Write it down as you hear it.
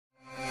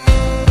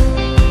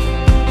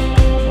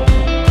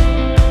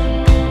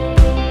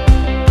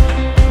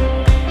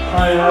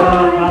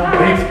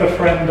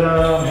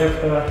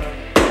for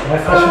my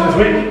session this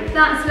week.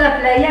 That's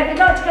lovely. Yeah, we'd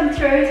like to come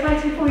through. It's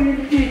waiting for you in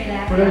the community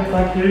area. Brilliant,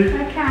 thank you.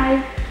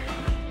 Okay.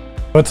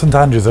 At St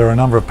Andrews there are a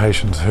number of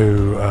patients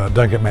who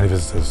don't get many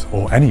visitors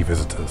or any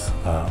visitors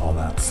on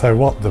that. So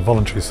what the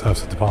voluntary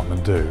services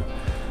department do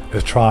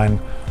is try and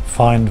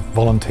find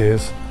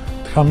volunteers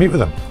to come and meet with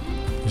them,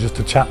 just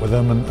to chat with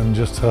them and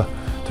just to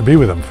be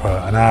with them for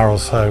an hour or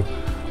so,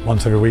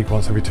 once every week,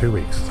 once every 2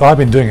 weeks. So I've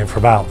been doing it for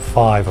about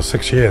 5 or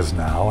 6 years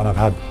now, and I've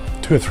had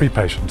 2 or 3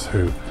 patients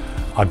who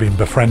I've been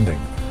befriending.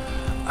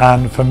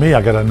 And for me,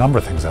 I get a number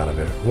of things out of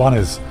it. One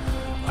is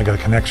I get a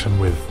connection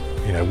with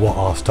what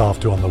our staff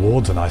do on the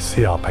wards, and I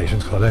see our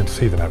patients because I don't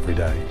see them every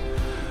day.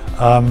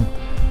 And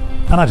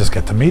I just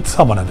get to meet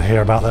someone and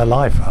hear about their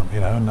life,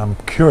 and I'm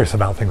curious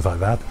about things like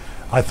that.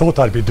 I thought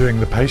I'd be doing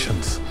the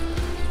patients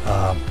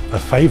a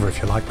favour,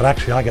 if you like, but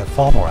actually I get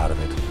far more out of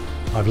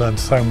it. I've learned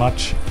so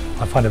much.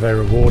 I find it very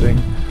rewarding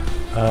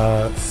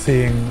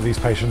seeing these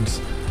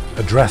patients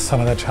address some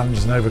of their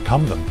challenges and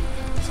overcome them.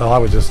 So I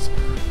would just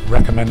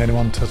recommend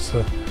anyone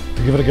to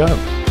give it a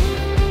go.